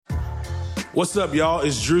What's up, y'all?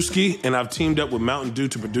 It's Drewski, and I've teamed up with Mountain Dew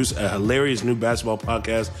to produce a hilarious new basketball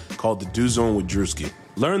podcast called The Dew Zone with Drewski.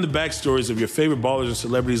 Learn the backstories of your favorite ballers and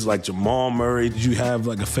celebrities like Jamal Murray. Did you have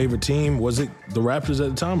like a favorite team? Was it the Raptors at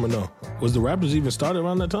the time or no? Was the Raptors even started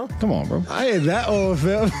around that time? Come on, bro. I ain't that old,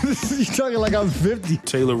 fam. You talking like I'm 50.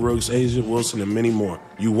 Taylor Rooks, Asia Wilson, and many more.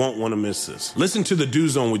 You won't want to miss this. Listen to The Dew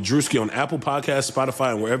Zone with Drewski on Apple Podcasts,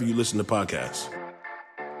 Spotify, and wherever you listen to podcasts.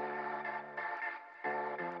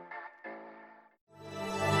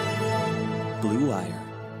 Blue Wire.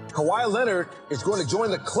 Kawhi Leonard is going to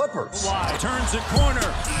join the Clippers. Kawhi turns the corner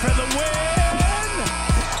for the win.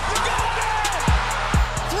 You got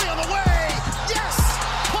it! 3 on the way. Yes!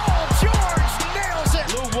 Paul George nails it.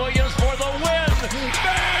 Lou Williams for the win.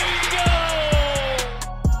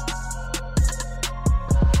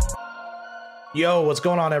 Bingo! Yo, what's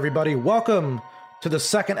going on, everybody? Welcome to the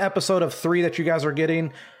second episode of 3 that you guys are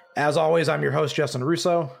getting. As always, I'm your host, Justin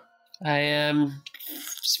Russo. I am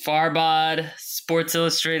Farbod, Sports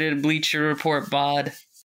Illustrated Bleacher Report bod.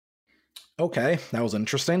 Okay, that was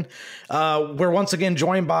interesting. We're once again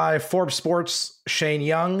joined by Forbes Sports' Shane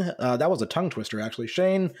Young. That was a tongue twister, actually.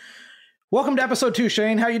 Shane, welcome to episode 2,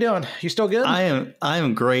 Shane. How you doing? You still good? I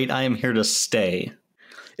am great. I am here to stay.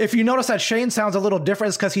 If you notice that Shane sounds a little different,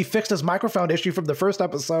 it's because he fixed his microphone issue from the first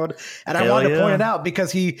episode, and I wanted to point it out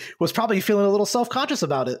because he was probably feeling a little self-conscious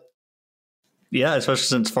about it. Yeah, especially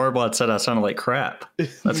since Farbot said I sounded like crap.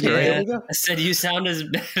 That's great. Yeah, I said you sound as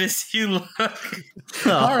bad as you look.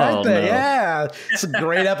 All right, then. No. Yeah, it's a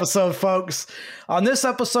great episode, folks. On this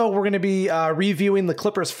episode, we're going to be reviewing the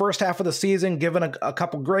Clippers' first half of the season, giving a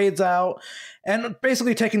couple grades out, and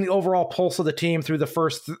basically taking the overall pulse of the team through the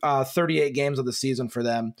first 38 games of the season for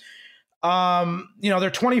them. They're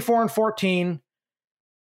 24-14.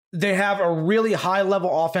 They have a really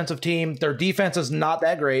high-level offensive team. Their defense is not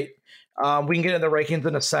that great. We can get into the rankings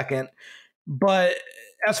in a second. But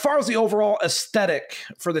as far as the overall aesthetic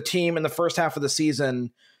for the team in the first half of the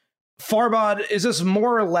season, Farbod, is this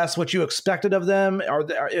more or less what you expected of them?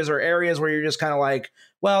 Is there areas where you're just kind of like,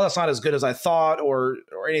 well, that's not as good as I thought, or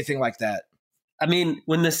anything like that? I mean,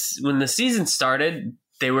 when the season started,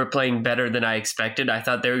 they were playing better than I expected. I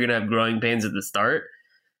thought they were going to have growing pains at the start.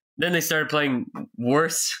 Then they started playing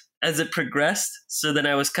worse as it progressed. So then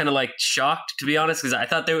I was kind of like shocked, to be honest, because I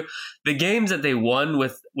thought the games that they won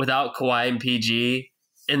without Kawhi and PG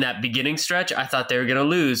in that beginning stretch, I thought they were going to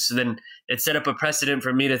lose. So then it set up a precedent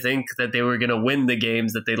for me to think that they were going to win the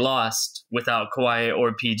games that they lost without Kawhi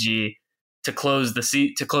or PG to close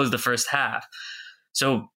the first half.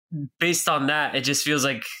 So based on that, it just feels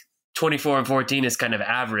like 24-14 is kind of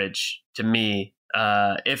average to me.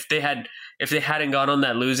 If they hadn't gone on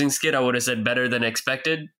that losing skid, I would have said better than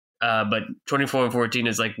expected. But 24-14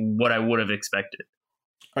 is like what I would have expected.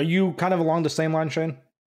 Are you kind of along the same line, Shane?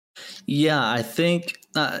 Yeah, I think,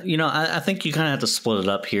 I think you kind of have to split it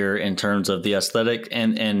up here in terms of the aesthetic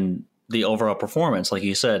and the overall performance. Like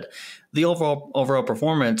you said, the overall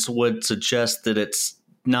performance would suggest that it's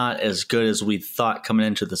not as good as we thought coming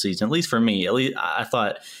into the season. At least for me, I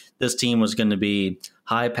thought this team was going to be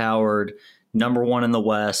high powered, number one in the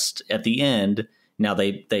West at the end. Now,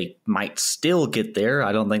 they might still get there.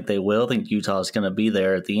 I don't think they will. I think Utah is going to be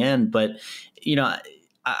there at the end. But,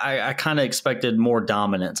 I kind of expected more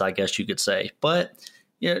dominance, I guess you could say. But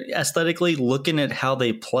aesthetically, looking at how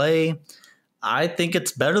they play, I think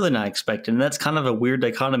it's better than I expected. And that's kind of a weird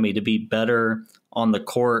dichotomy, to be better on the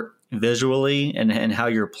court visually and how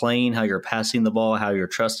you're playing, how you're passing the ball, how you're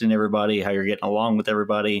trusting everybody, how you're getting along with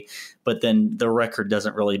everybody. But then the record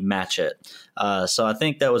doesn't really match it. So I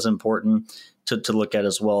think that was important to look at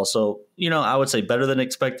as well. So, I would say better than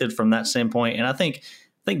expected from that standpoint. And I think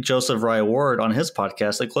Joseph Rye Ward on his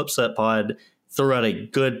podcast, the Clipset Pod, threw out a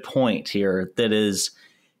good point here. That is,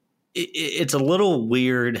 it's a little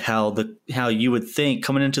weird how you would think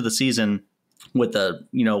coming into the season with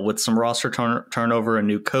some roster turnover, a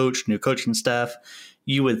new coach, new coaching staff,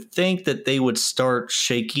 you would think that they would start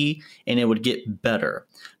shaky and it would get better.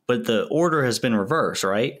 But the order has been reversed,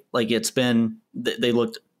 right? Like they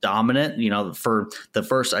looked dominant, for the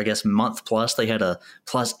first, I guess, month plus. They had a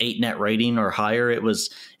 +8 net rating or higher. It was,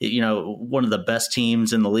 one of the best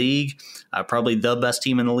teams in the league, probably the best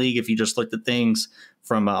team in the league if you just looked at things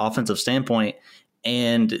from an offensive standpoint.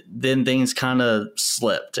 And then things kind of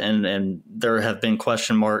slipped, and there have been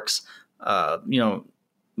question marks.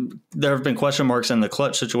 There have been question marks in the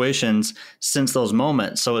clutch situations since those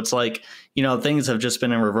moments. So it's like, things have just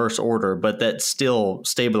been in reverse order, but that still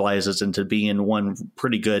stabilizes into being one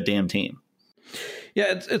pretty good damn team.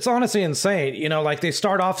 Yeah, it's honestly insane. Like they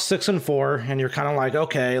start off 6-4 and you're kind of like,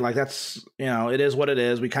 okay, like that's, it is what it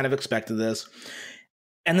is. We kind of expected this.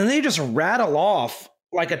 And then they just rattle off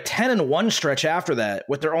like a 10-1 stretch after that,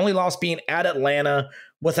 with their only loss being at Atlanta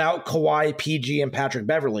without Kawhi, PG, and Patrick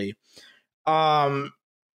Beverley. Then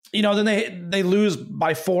they lose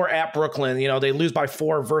by 4 at Brooklyn. They lose by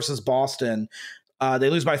 4 versus Boston. They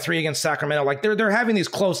lose by 3 against Sacramento. Like they're having these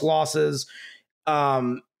close losses,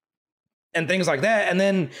 and things like that. And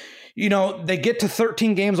then, they get to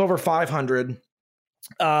 13 games over 500,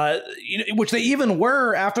 which they even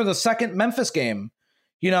were after the second Memphis game.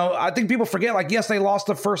 I think people forget, like, yes, they lost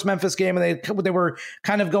the first Memphis game and they were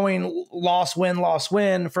kind of going loss,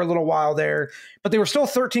 win for a little while there, but they were still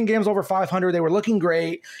 13 games over 500. They were looking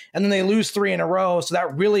great. And then they lose 3 in a row. So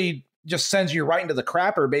that really just sends you right into the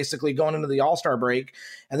crapper, basically going into the All-Star break.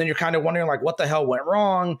 And then you're kind of wondering, like, what the hell went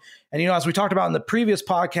wrong? And, as we talked about in the previous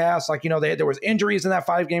podcast, like, there was injuries in that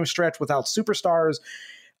 5-game stretch without superstars.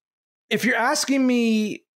 If you're asking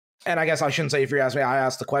me, and I guess I shouldn't say if you're asking me, I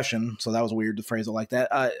asked the question, so that was weird to phrase it like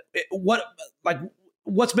that.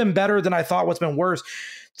 What's been better than I thought? What's been worse?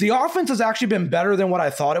 The offense has actually been better than what I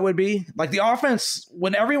thought it would be. Like, the offense,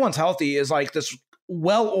 when everyone's healthy, is like this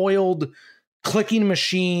well-oiled clicking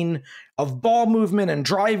machine of ball movement and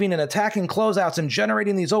driving and attacking closeouts and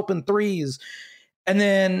generating these open threes. And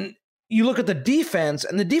then you look at the defense,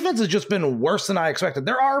 and the defense has just been worse than I expected.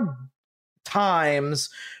 There are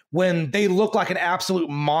times when they look like an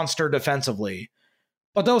absolute monster defensively,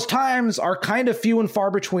 but those times are kind of few and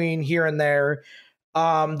far between here and there.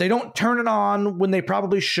 They don't turn it on when they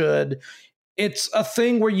probably should. It's a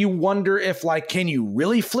thing where you wonder if, like, can you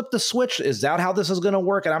really flip the switch? Is that how this is going to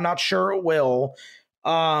work? And I'm not sure it will.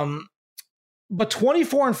 But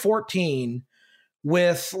 24-14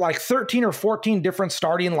 with like 13 or 14 different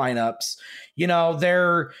starting lineups,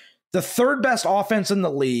 they're the third best offense in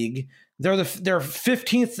the league. They're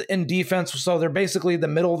 15th in defense, so they're basically the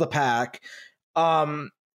middle of the pack.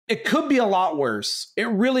 It could be a lot worse. It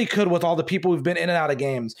really could, with all the people who've been in and out of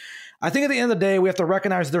games. I think at the end of the day, we have to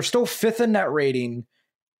recognize they're still 5th in net rating,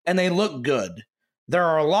 and they look good. There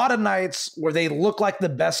are a lot of nights where they look like the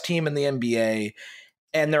best team in the NBA,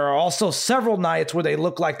 and there are also several nights where they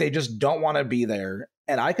look like they just don't want to be there.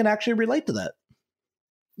 And I can actually relate to that.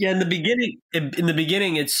 Yeah, in the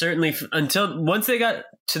beginning, it's certainly until once they got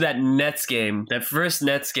to that Nets game, that first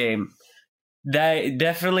Nets game, that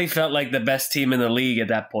definitely felt like the best team in the league at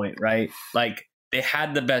that point, right? Like, they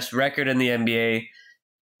had the best record in the NBA.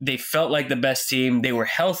 They felt like the best team. They were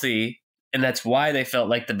healthy, and that's why they felt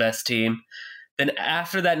like the best team. Then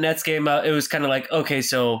after that Nets game, it was kind of like, okay,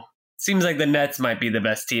 so it seems like the Nets might be the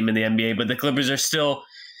best team in the NBA, but the Clippers are still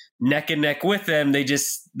neck and neck with them.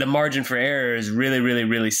 The margin for error is really, really,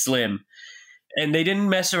 really slim. And they didn't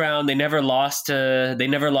mess around. They never lost to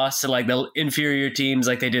like the inferior teams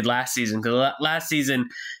like they did last season. Because last season,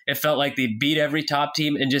 it felt like they beat every top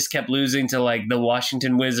team and just kept losing to like the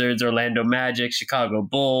Washington Wizards, Orlando Magic, Chicago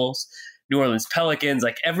Bulls, New Orleans Pelicans.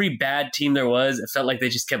 Like every bad team there was, it felt like they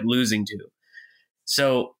just kept losing to.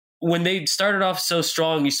 So when they started off so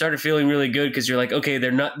strong, you started feeling really good because you're like, okay,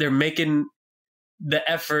 they're making the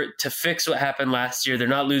effort to fix what happened last year. They're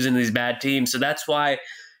not losing to these bad teams. So that's why,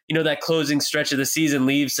 that closing stretch of the season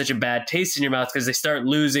leaves such a bad taste in your mouth, because they start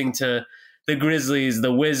losing to the Grizzlies,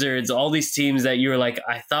 the Wizards, all these teams that you were like,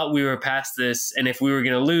 I thought we were past this. And if we were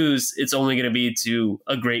going to lose, it's only going to be to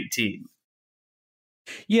a great team.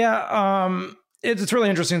 Yeah. It's really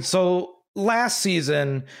interesting. So last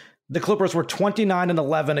season, the Clippers were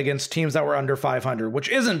 29-11 against teams that were under 500, which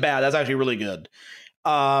isn't bad. That's actually really good.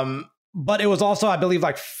 But it was also, I believe,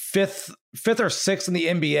 like fifth or sixth in the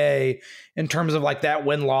NBA in terms of like that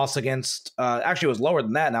win-loss against, actually it was lower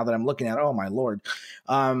than that now that I'm looking at it. Oh my Lord.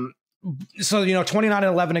 So,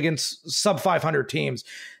 29-11 against sub 500 teams.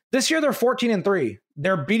 This year they're 14-3.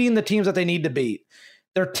 They're beating the teams that they need to beat.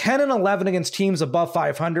 They're 10-11 against teams above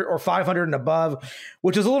 500 or 500 and above,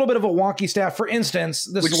 which is a little bit of a wonky stat. For instance,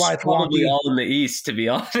 this is why it's probably wonky. All in the East, to be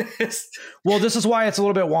honest. Well, this is why it's a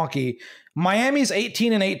little bit wonky. Miami's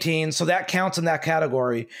 18-18, so that counts in that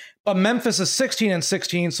category. But Memphis is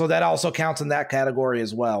 16-16, so that also counts in that category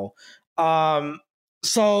as well.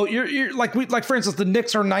 So you're like for instance, the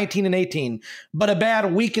Knicks are 19-18, but a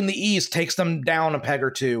bad week in the East takes them down a peg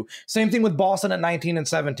or two. Same thing with Boston at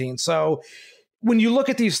 19-17. So when you look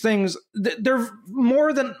at these things, they're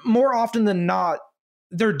more often than not,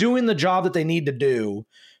 they're doing the job that they need to do.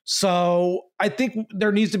 So I think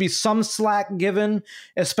there needs to be some slack given,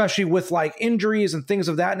 especially with like injuries and things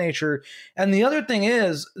of that nature. And the other thing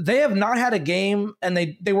is they have not had a game, and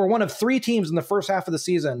they were one of 3 teams in the first half of the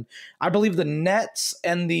season. I believe the Nets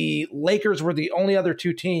and the Lakers were the only other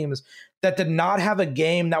 2 teams that did not have a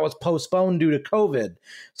game that was postponed due to COVID.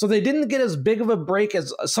 So they didn't get as big of a break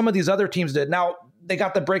as some of these other teams did. Now, they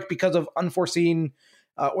got the break because of unforeseen,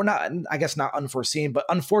 or not, I guess not unforeseen, but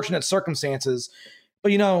unfortunate circumstances.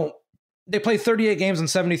 But, they play 38 games in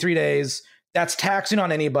 73 days. That's taxing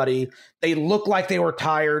on anybody. They look like they were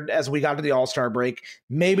tired as we got to the All-Star break.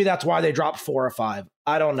 Maybe that's why they dropped 4 or 5.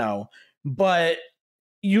 I don't know. But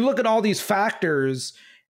you look at all these factors,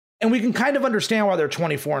 and we can kind of understand why they're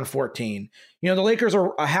 24-14. The Lakers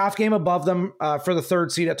are a half game above them for the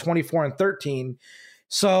 3rd seed at 24-13.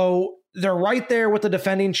 So they're right there with the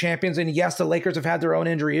defending champions. And yes, the Lakers have had their own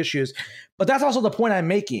injury issues. But that's also the point I'm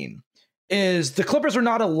making, is the Clippers are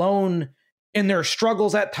not alone in their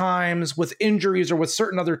struggles at times with injuries or with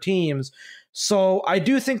certain other teams. So I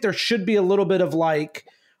do think there should be a little bit of like,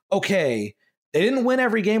 okay, they didn't win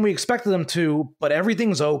every game we expected them to, but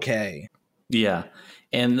everything's okay. Yeah.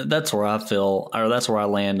 And that's where I feel, or that's where I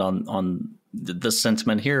land on the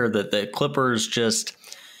sentiment here, that the Clippers just,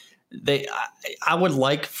 I would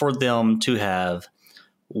like for them to have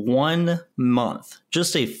 1 month,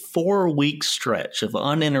 just a 4-week stretch of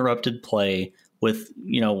uninterrupted play with,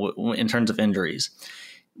 in terms of injuries.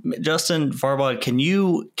 Justin Farbod, can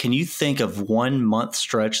you think of 1 month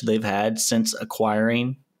stretch they've had since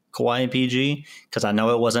acquiring Kawhi and PG? Because I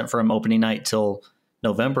know it wasn't from opening night till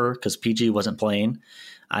November because PG wasn't playing.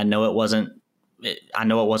 I know it wasn't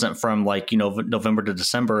from November to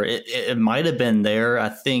December. It might have been there. I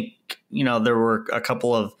think, there were a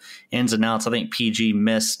couple of ins and outs. I think PG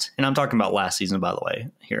missed, and I'm talking about last season, by the way,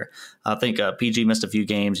 here. I think PG missed a few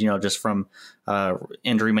games, just from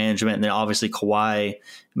injury management. And then obviously Kawhi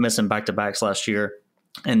missing back-to-backs last year.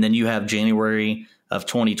 And then you have January of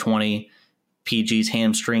 2020, PG's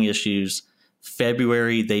hamstring issues.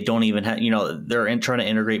 February, they don't even have, they're trying to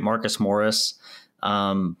integrate Marcus Morris.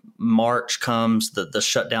 March comes, the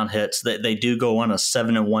shutdown hits. They do go on a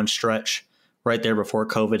 7-1 stretch right there before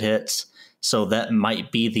COVID hits. So that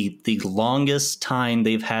might be the longest time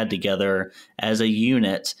they've had together as a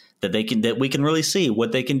unit that we can really see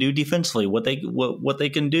what they can do defensively, what they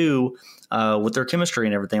can do with their chemistry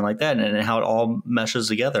and everything like that, and how it all meshes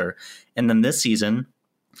together. And then this season,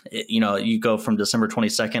 you go from December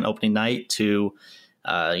 22nd opening night to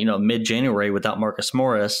mid-January without Marcus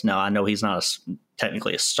Morris. Now I know he's not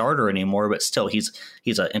technically a starter anymore, but still he's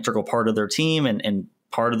an integral part of their team and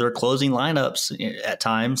part of their closing lineups at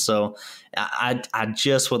times. So I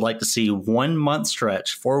just would like to see 1 month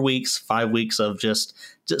stretch, 4 weeks, 5 weeks of just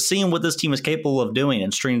seeing what this team is capable of doing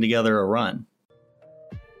and stringing together a run.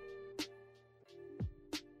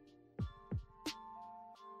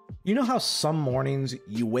 You know how some mornings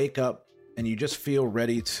you wake up and you just feel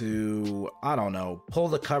ready to, I don't know, pull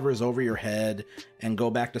the covers over your head and go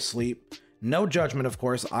back to sleep? No judgment, of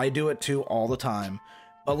course. I do it too all the time.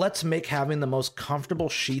 But let's make having the most comfortable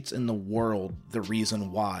sheets in the world the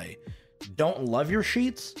reason why. Don't love your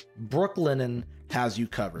sheets? Brooklinen has you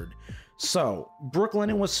covered. So,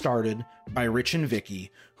 Brooklinen was started by Rich and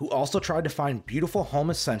Vicky, who also tried to find beautiful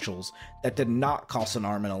home essentials that did not cost an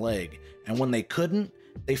arm and a leg. And when they couldn't,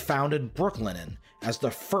 they founded Brooklinen as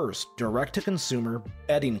the first direct-to-consumer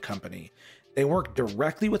bedding company. They work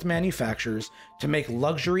directly with manufacturers to make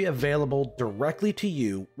luxury available directly to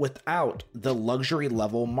you without the luxury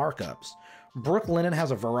level markups. Brooklinen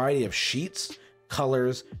has a variety of sheets,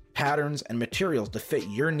 colors, patterns, and materials to fit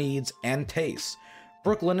your needs and tastes.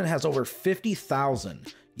 Brooklinen has over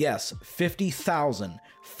 50,000, yes, 50,000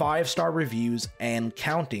 5-star reviews and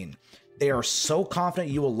counting. They are so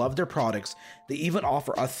confident you will love their products, they even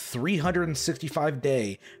offer a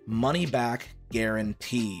 365-day money-back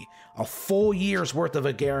guarantee. A full year's worth of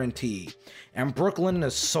a guarantee. And Brooklinen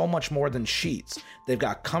is so much more than sheets. They've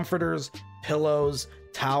got comforters, pillows,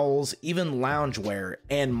 towels, even loungewear,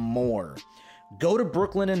 and more. Go to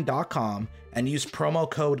brooklinen.com and use promo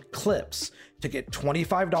code CLIPS to get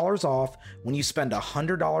 $25 off when you spend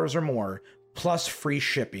 $100 or more, plus free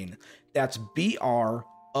shipping. That's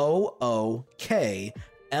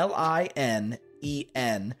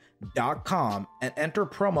BROOKLINEN.com and enter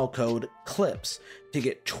promo code CLIPS to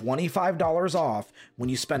get $25 off when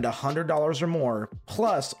you spend $100 or more,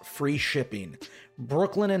 plus free shipping.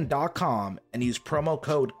 Brooklinen.com and use promo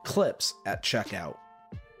code CLIPS at checkout.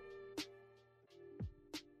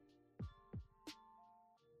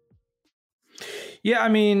 Yeah, I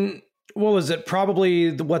mean, what was it?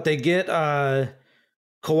 Probably what they get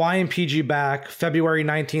Kawhi and PG back February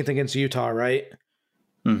 19th against Utah, right?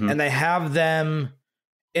 Mm-hmm. And they have them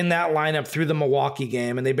in that lineup through the Milwaukee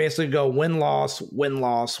game, and they basically go win-loss,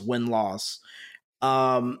 win-loss, win-loss.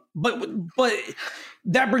 But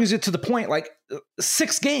that brings it to the point, like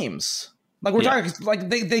 6 games. Like we're talking, like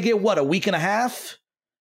they get what, a week and a half,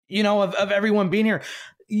 of everyone being here.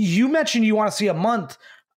 You mentioned you want to see a month.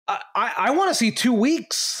 I want to see 2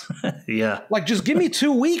 weeks. Yeah. Like, just give me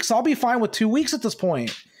 2 weeks. I'll be fine with 2 weeks at this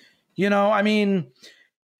point. I mean,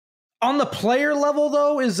 on the player level,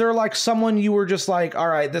 though, is there like someone you were just like, all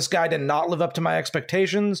right, this guy did not live up to my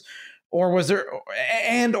expectations? Or was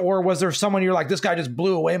there someone you're like, this guy just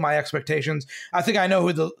blew away my expectations? I think I know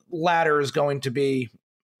who the latter is going to be.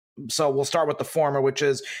 So we'll start with the former, which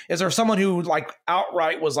is there someone who like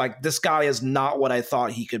outright was like, this guy is not what I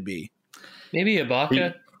thought he could be? Maybe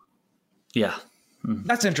Ibaka. Yeah.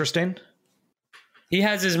 That's interesting. He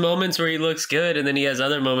has his moments where he looks good, and then he has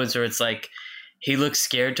other moments where it's like he looks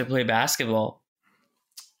scared to play basketball.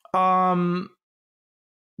 Yeah,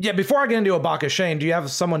 before I get into Ibaka, Shane, do you have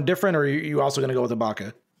someone different, or are you also going to go with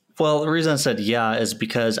Ibaka? Well, the reason I said yeah is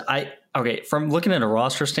because from looking at a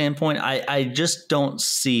roster standpoint, I just don't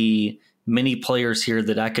see many players here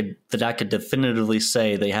that I could definitively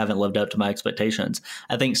say they haven't lived up to my expectations.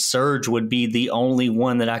 I think Serge would be the only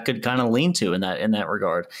one that I could kind of lean to in that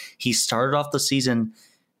regard. He started off the season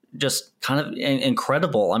just kind of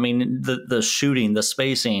incredible. I mean, the shooting, the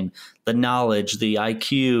spacing, the knowledge, the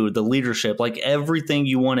IQ, the leadership, like everything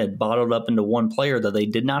you wanted bottled up into one player that they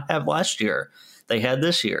did not have last year. They had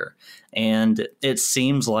this year. And it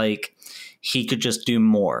seems like he could just do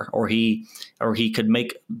more, or he could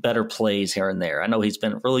make better plays here and there. I know he's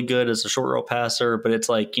been really good as a short roll passer, but it's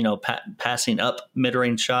like, passing up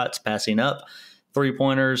mid-range shots, passing up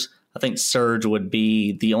three-pointers. I think Serge would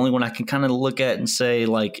be the only one I can kind of look at and say,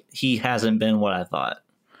 like, he hasn't been what I thought.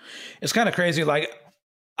 It's kind of crazy. Like,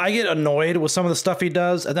 I get annoyed with some of the stuff he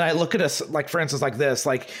does, and then I look at us, like, for instance, like this.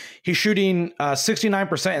 Like, he's shooting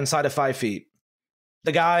 69% inside of 5 feet.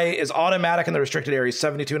 The guy is automatic in the restricted area,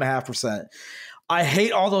 72.5%. I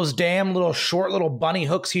hate all those damn short little bunny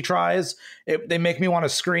hooks he tries. They make me want to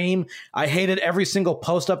scream. I hated every single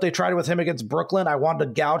post up they tried with him against Brooklyn. I wanted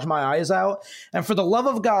to gouge my eyes out. And for the love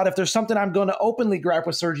of God, if there's something I'm going to openly gripe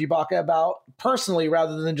with Serge Ibaka about personally,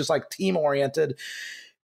 rather than just like team oriented,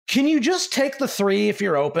 can you just take the three if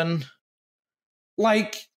you're open?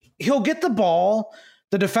 Like, he'll get the ball.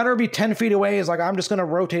 The defender will be 10 feet away. Is like, I'm just going to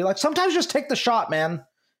rotate. Like, sometimes just take the shot, man.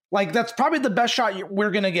 Like, that's probably the best shot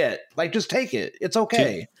we're going to get. Like, just take it. It's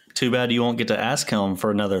okay. Too bad you won't get to ask him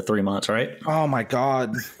for another 3 months, right? Oh, my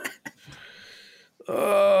God.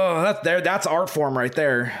 That's art form right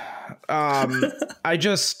there.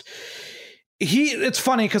 It's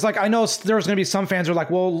funny because, like, I know there's going to be some fans who are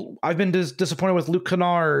like, well, I've been disappointed with Luke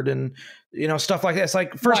Kennard and, first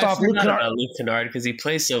off, Luke Kennard, because he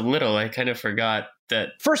plays so little. I kind of forgot that.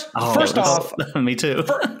 First off, me too.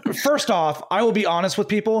 First off, I will be honest with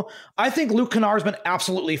people. I think Luke Kennard's been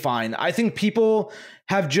absolutely fine. I think people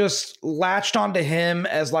have just latched onto him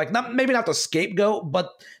as like, maybe not the scapegoat, but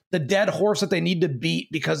the dead horse that they need to beat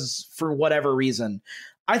because for whatever reason.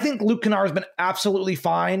 I think Luke Kennard's been absolutely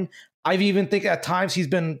fine. I even think at times he's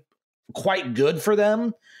been quite good for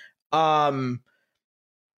them.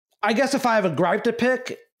 I guess if I have a gripe to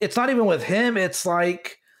pick, it's not even with him. It's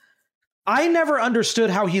like, I never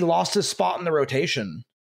understood how he lost his spot in the rotation.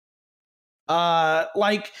 Because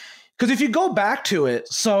if you go back to it,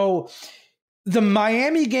 so the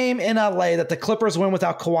Miami game in LA that the Clippers win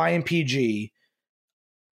without Kawhi and PG,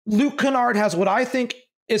 Luke Kennard has what I think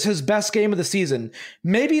is his best game of the season.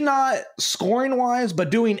 Maybe not scoring wise,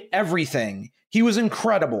 but doing everything. He was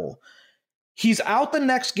incredible. He's out the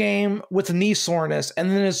next game with knee soreness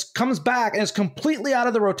and then comes back and is completely out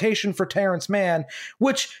of the rotation for Terrence Mann,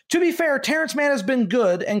 which, to be fair, Terrence Mann has been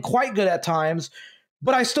good and quite good at times,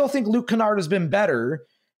 but I still think Luke Kennard has been better.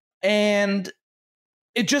 And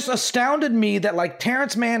it just astounded me that, like,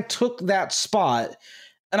 Terrence Mann took that spot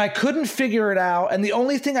and I couldn't figure it out. And the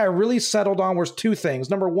only thing I really settled on was two things.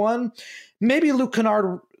 Number one, maybe Luke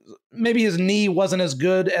Kennard, maybe his knee wasn't as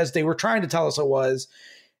good as they were trying to tell us it was.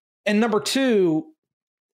 And number two,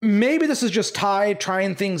 maybe this is just Ty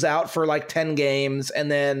trying things out for like 10 games,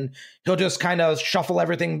 and then he'll just kind of shuffle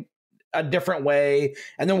everything a different way,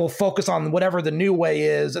 and then we'll focus on whatever the new way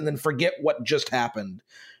is and then forget what just happened.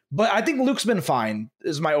 But I think Luke's been fine,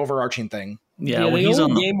 is my overarching thing. Yeah, well, he's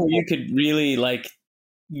on the game where you could really like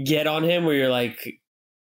get on him, where you're like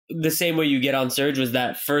the same way you get on Serge was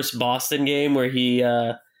that first Boston game where he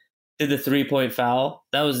did the 3-point foul.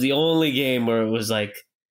 That was the only game where it was like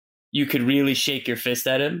you could really shake your fist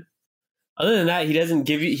at him. Other than that, he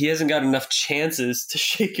hasn't got enough chances to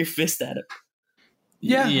shake your fist at him.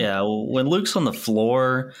 Yeah. When Luke's on the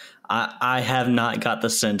floor, I have not got the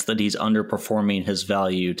sense that he's underperforming his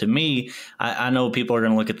value. To me, I know people are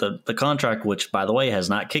going to look at the contract, which, by the way, has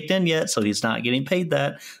not kicked in yet, so he's not getting paid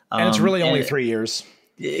that. And it's really only 3 years.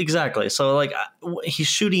 Exactly. So, like, he's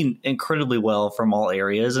shooting incredibly well from all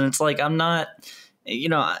areas, and it's like I'm not you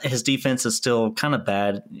know, his defense is still kind of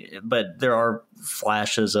bad, but there are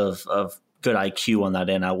flashes of good IQ on that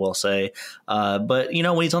end, I will say. But, you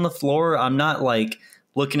know, when he's on the floor, I'm not like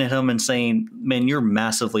looking at him and saying, man, you're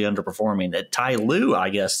massively underperforming. Ty Lue, I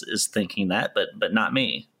guess, is thinking that, but not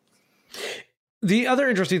me. The other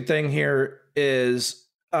interesting thing here is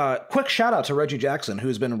quick shout out to Reggie Jackson,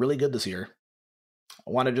 who's been really good this year. I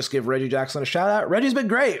want to just give Reggie Jackson a shout out. Reggie's been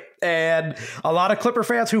great. And a lot of Clipper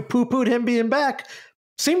fans who poo-pooed him being back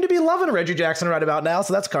seem to be loving Reggie Jackson right about now.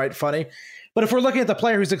 So that's quite funny. But if we're looking at the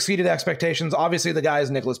player who's exceeded expectations, obviously the guy is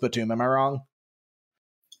Nicholas Batum. Am I wrong?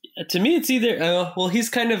 To me, it's either, well, he's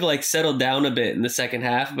kind of like settled down a bit in the second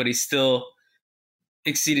half, but he's still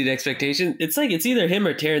exceeded expectations. It's like it's either him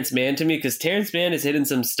or Terrence Mann to me, because Terrence Mann is hitting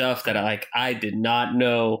some stuff that I did not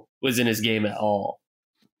know was in his game at all.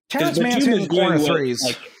 Terrence Mann's hitting corner threes.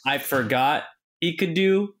 Like I forgot he could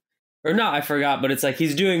do, or not I forgot, but it's like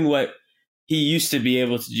he's doing what he used to be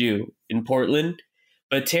able to do in Portland.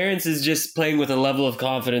 But Terrence is just playing with a level of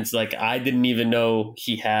confidence like I didn't even know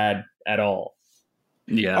he had at all.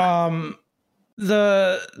 Yeah.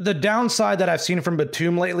 The downside that I've seen from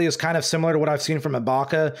Batum lately is kind of similar to what I've seen from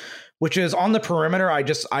Ibaka, which is on the perimeter. I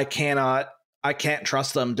can't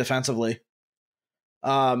trust them defensively.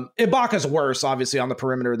 Ibaka's worse, obviously, on the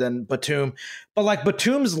perimeter than Batum, but like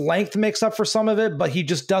Batum's length makes up for some of it, but he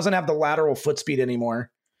just doesn't have the lateral foot speed anymore.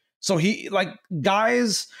 So he like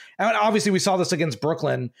guys, and obviously we saw this against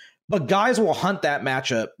Brooklyn, but guys will hunt that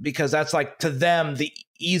matchup because that's like to them the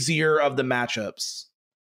easier of the matchups.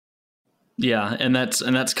 Yeah, and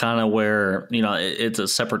that's kind of where, you know, it's a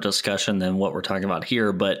separate discussion than what we're talking about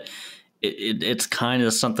here, but it's kind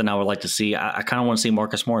of something I would like to see. I kind of want to see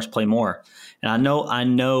Marcus Morris play more. And I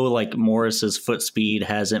know like Morris's foot speed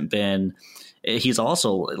hasn't been, he's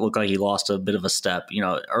also, it looked like he lost a bit of a step, you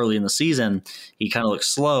know, early in the season. He kind of looked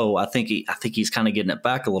slow. I think he's kind of getting it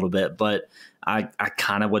back a little bit, but I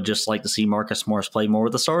kind of would just like to see Marcus Morris play more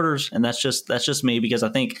with the starters. And that's just me, because I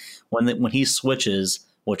think when he switches,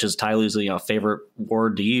 which is Ty Lue's, you know, favorite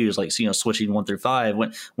word to use, like, you know, switching 1 through 5,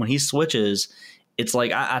 when he switches, it's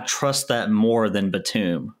like I trust that more than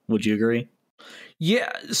Batum. Would you agree?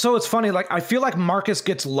 Yeah. So it's funny. Like, I feel like Marcus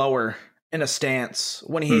gets lower in a stance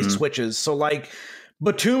when he switches. So like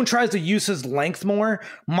Batum tries to use his length more.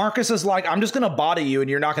 Marcus is like, I'm just going to body you and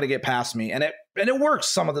you're not going to get past me. And it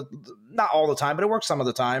works not all the time, but it works some of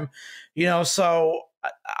the time, you know? So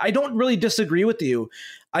I don't really disagree with you.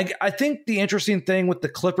 I think the interesting thing with the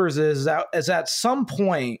Clippers is at some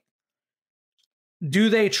point, do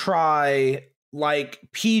they try like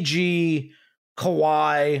PG,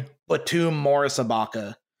 Kawhi, Batum, Morris,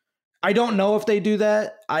 Ibaka? I don't know if they do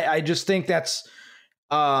that. I just think that's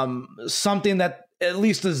something that at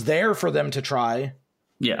least is there for them to try.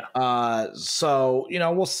 Yeah. So, you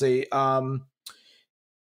know, we'll see. I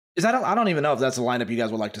don't even know if that's a lineup you guys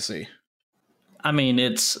would like to see. I mean,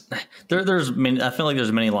 there's many, I feel like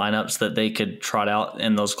there's many lineups that they could trot out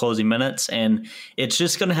in those closing minutes, and it's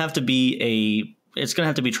just going to have to be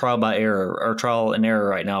trial by error or trial and error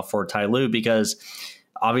right now for Ty Lue, because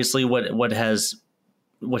obviously what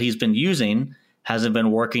he's been using hasn't been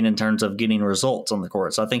working in terms of getting results on the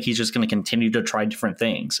court. So I think he's just going to continue to try different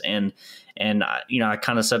things. And you know, I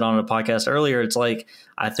kind of said on the podcast earlier, it's like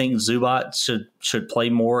I think Zubac should play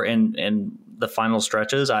more in the final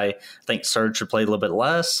stretches. I think Serge should play a little bit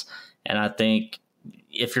less. And I think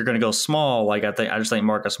if you're going to go small, like I just think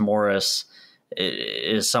Marcus Morris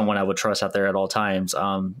is someone I would trust out there at all times,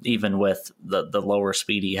 even with the lower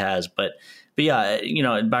speed he has. But yeah, you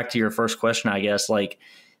know, back to your first question, I guess, like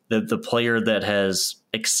the player that has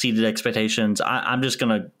exceeded expectations, I'm just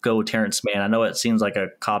going to go Terrence Mann. I know it seems like a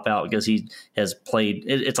cop-out because he has played,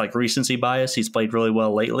 it's like recency bias. He's played really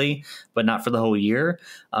well lately, but not for the whole year.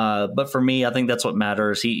 But for me, I think that's what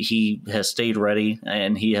matters. He has stayed ready,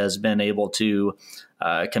 and he has been able to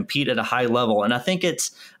compete at a high level. And I think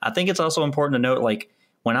it's also important to note, like,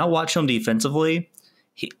 when I watch him defensively,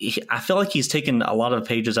 I feel like he's taken a lot of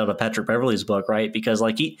pages out of Patrick Beverley's book, right? Because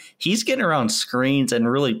like he's getting around screens and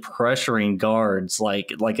really pressuring guards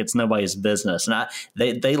like it's nobody's business. And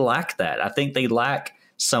they lack that. I think they lack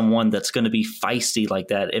someone that's going to be feisty like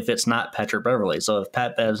that if it's not Patrick Beverley. So if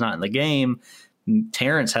Pat Bev's not in the game,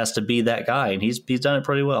 Terrence has to be that guy, and he's done it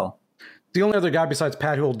pretty well. The only other guy besides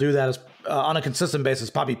Pat who will do that is on a consistent basis,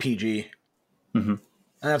 probably PG. Mm-hmm.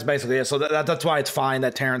 And that's basically it. So that's why it's fine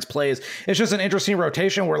that Terrence plays. It's just an interesting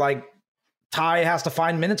rotation where like Ty has to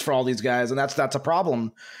find minutes for all these guys, and that's a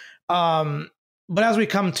problem. But as we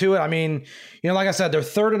come to it, I mean, like I said, they're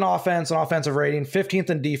third in offense and offensive rating, 15th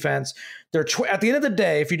in defense. They're at the end of the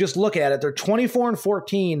day, if you just look at it, they're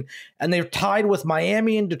 24-14, and they're tied with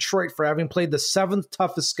Miami and Detroit for having played the 7th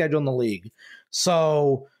toughest schedule in the league.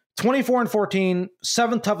 So 24-14,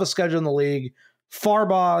 7th toughest schedule in the league.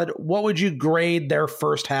 Farbod, what would you grade their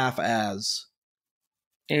first half as?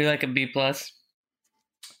 Maybe like a B+.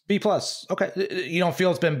 B+. Okay. You don't feel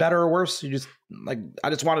it's been better or worse? You just I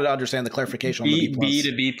just wanted to understand the clarification on the B+. B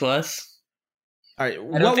to B+. All right.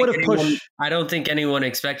 What would have pushed? I don't think anyone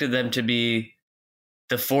expected them to be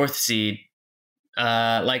the 4th seed.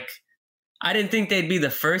 I didn't think they'd be the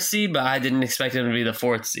 1st seed, but I didn't expect them to be the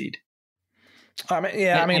 4th seed. I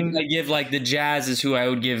give the Jazz is who I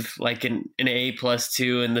would give an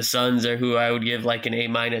A+2, and the Suns are who I would give an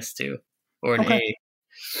A-2 or an A.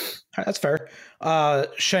 All right, that's fair.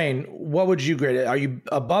 Shane, what would you grade it? Are you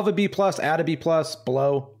above a B+, at a B+,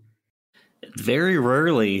 below? Very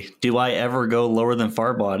rarely do I ever go lower than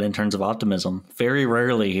Farbod in terms of optimism. Very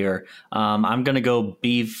rarely here. I'm going to go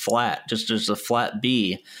B flat, just a flat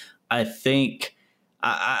B. I think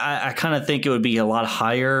I kind of think it would be a lot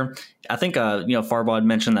higher. I think Farbod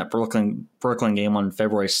mentioned that Brooklyn game on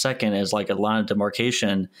February 2nd as a line of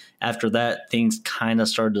demarcation. After that, things kind of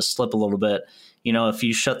started to slip a little bit. If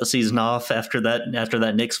you shut the season off after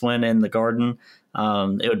that Knicks win in the Garden,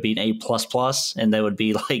 it would be an A++, and they would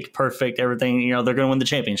be perfect. Everything, they're going to win the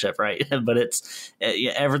championship, right? But it's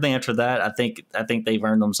everything after that. I think they've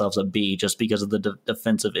earned themselves a B just because of the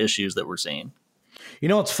defensive issues that we're seeing.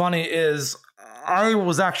 What's funny is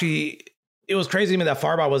it was crazy to me that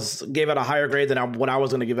Farbod gave it a higher grade than what I was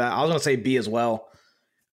going to give it. I was going to say B as well.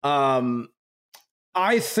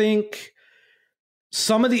 I think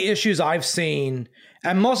some of the issues I've seen,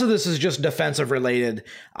 and most of this is just defensive related,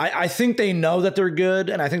 I think they know that they're good,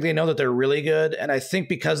 and I think they know that they're really good, and I think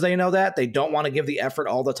because they know that, they don't want to give the effort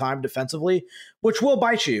all the time defensively, which will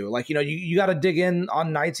bite you. You got to dig in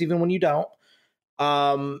on nights even when you don't.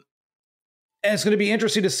 And it's going to be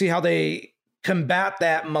interesting to see how they combat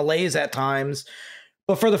that malaise at times.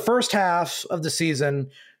 But for the first half of the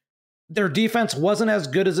season, their defense wasn't as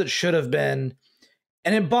good as it should have been.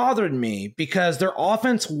 And it bothered me because their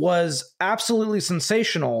offense was absolutely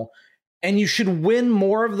sensational, and you should win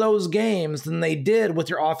more of those games than they did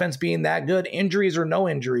with your offense being that good, injuries or no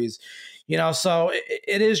injuries. So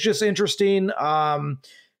it is just interesting.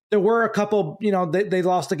 There were a couple, they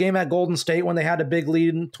lost a game at Golden State when they had a big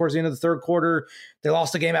lead towards the end of the third quarter. They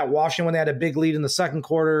lost a game at Washington when they had a big lead in the second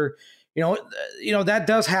quarter. That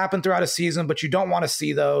does happen throughout a season, but you don't want to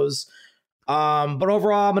see those. But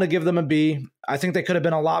overall, I'm going to give them a B. I think they could have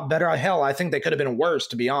been a lot better. Hell, I think they could have been worse,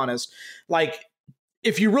 to be honest.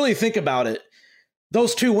 If you really think about it,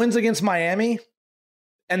 those 2 wins against Miami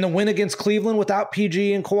and the win against Cleveland without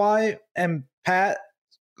PG and Kawhi and Pat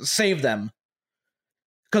saved them.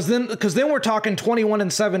 Because then we're talking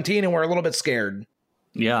 21-17, and we're a little bit scared.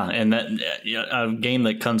 Yeah, and that a game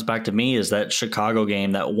that comes back to me is that Chicago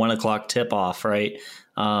game, that 1:00 tip off, right?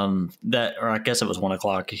 Or I guess it was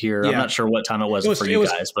 1:00 here. Yeah. I'm not sure what time it was for you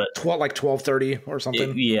guys, but 12:30 or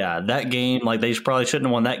something. That game, they probably shouldn't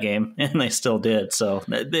have won that game, and they still did. So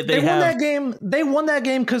they won that game. They won that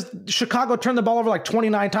game because Chicago turned the ball over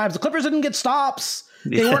 29 times. The Clippers didn't get stops.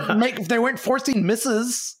 They weren't forcing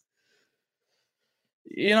misses.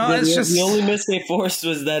 It's just the only miss they forced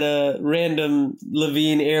was that random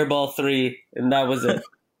Levine airball 3, and that was it.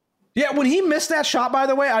 Yeah, when he missed that shot, by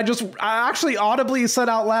the way, I actually audibly said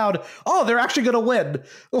out loud, "Oh, they're actually going to win!"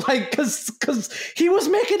 Because he was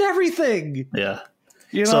making everything. Yeah,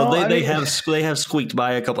 so they have squeaked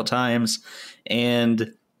by a couple times,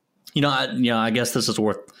 and I guess this is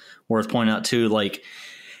worth pointing out too.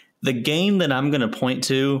 The game that I'm going to point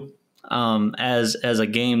to as a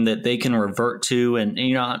game that they can revert to, and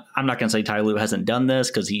I'm not going to say Ty Lue hasn't done this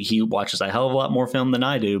because he watches a hell of a lot more film than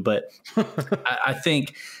I do, but I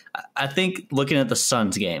think looking at the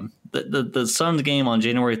Suns game, the Suns game on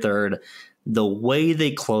January 3rd, the way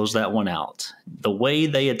they closed that one out, the way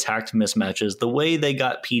they attacked mismatches, the way they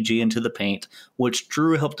got PG into the paint, which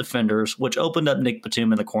drew help defenders, which opened up Nick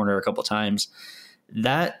Batum in the corner a couple times.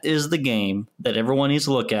 That is the game that everyone needs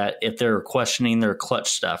to look at if they're questioning their clutch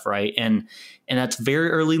stuff, right? And that's very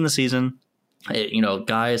early in the season.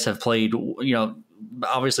 Guys have played,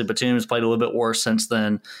 obviously Batum's played a little bit worse since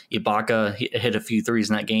then. Ibaka hit a few threes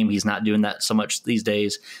in that game. He's not doing that so much these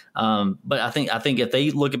days. But I think if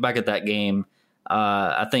they look back at that game,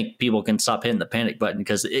 I think people can stop hitting the panic button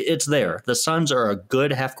because it's there. The Suns are a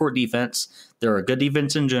good half-court defense. They're a good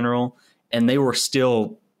defense in general, and they were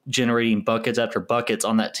still generating buckets after buckets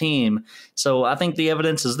on that team. So I think the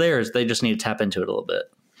evidence is there. They just need to tap into it a little bit.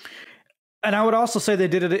 And I would also say they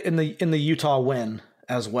did it in the Utah win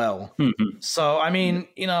as well. Mm-hmm. So, I mean,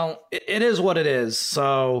 it is what it is.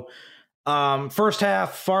 So, first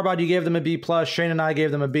half, Farbod, you gave them a B+. Shane and I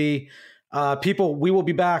gave them a B. People, we will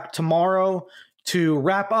be back tomorrow to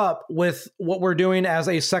wrap up with what we're doing as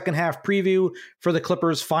a second half preview for the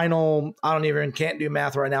Clippers' final. Can't do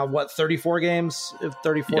math right now. What, 34 games?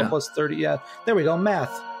 34 plus 30. Yeah, there we go.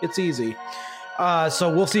 Math. It's easy.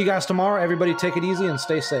 So we'll see you guys tomorrow. Everybody take it easy and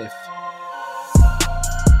stay safe.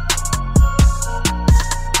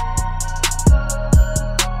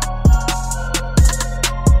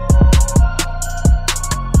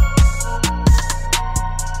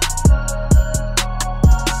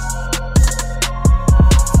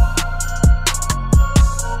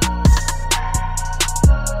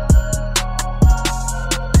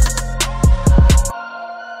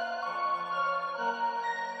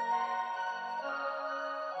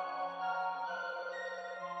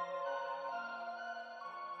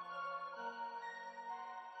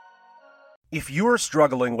 If you're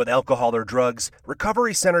struggling with alcohol or drugs,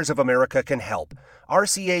 Recovery Centers of America can help.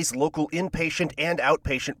 RCA's local inpatient and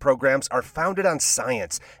outpatient programs are founded on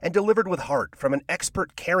science and delivered with heart from an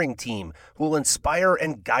expert caring team who will inspire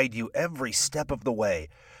and guide you every step of the way.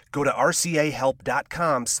 Go to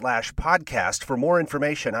rcahelp.com/podcast for more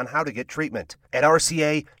information on how to get treatment. At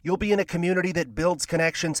RCA, you'll be in a community that builds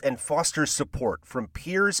connections and fosters support from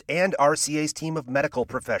peers and RCA's team of medical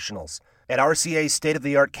professionals. At RCA's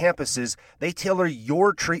state-of-the-art campuses, they tailor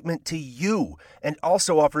your treatment to you and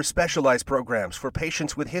also offer specialized programs for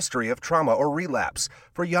patients with history of trauma or relapse,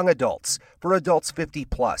 for young adults, for adults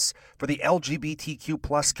 50+, for the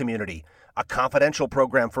LGBTQ+ community, a confidential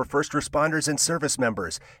program for first responders and service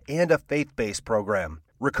members, and a faith-based program.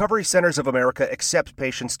 Recovery Centers of America accepts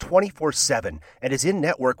patients 24/7 and is in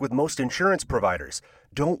network with most insurance providers.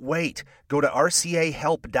 Don't wait. Go to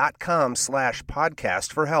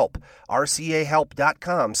rcahelp.com/podcast for help.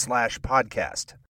 rcahelp.com/podcast.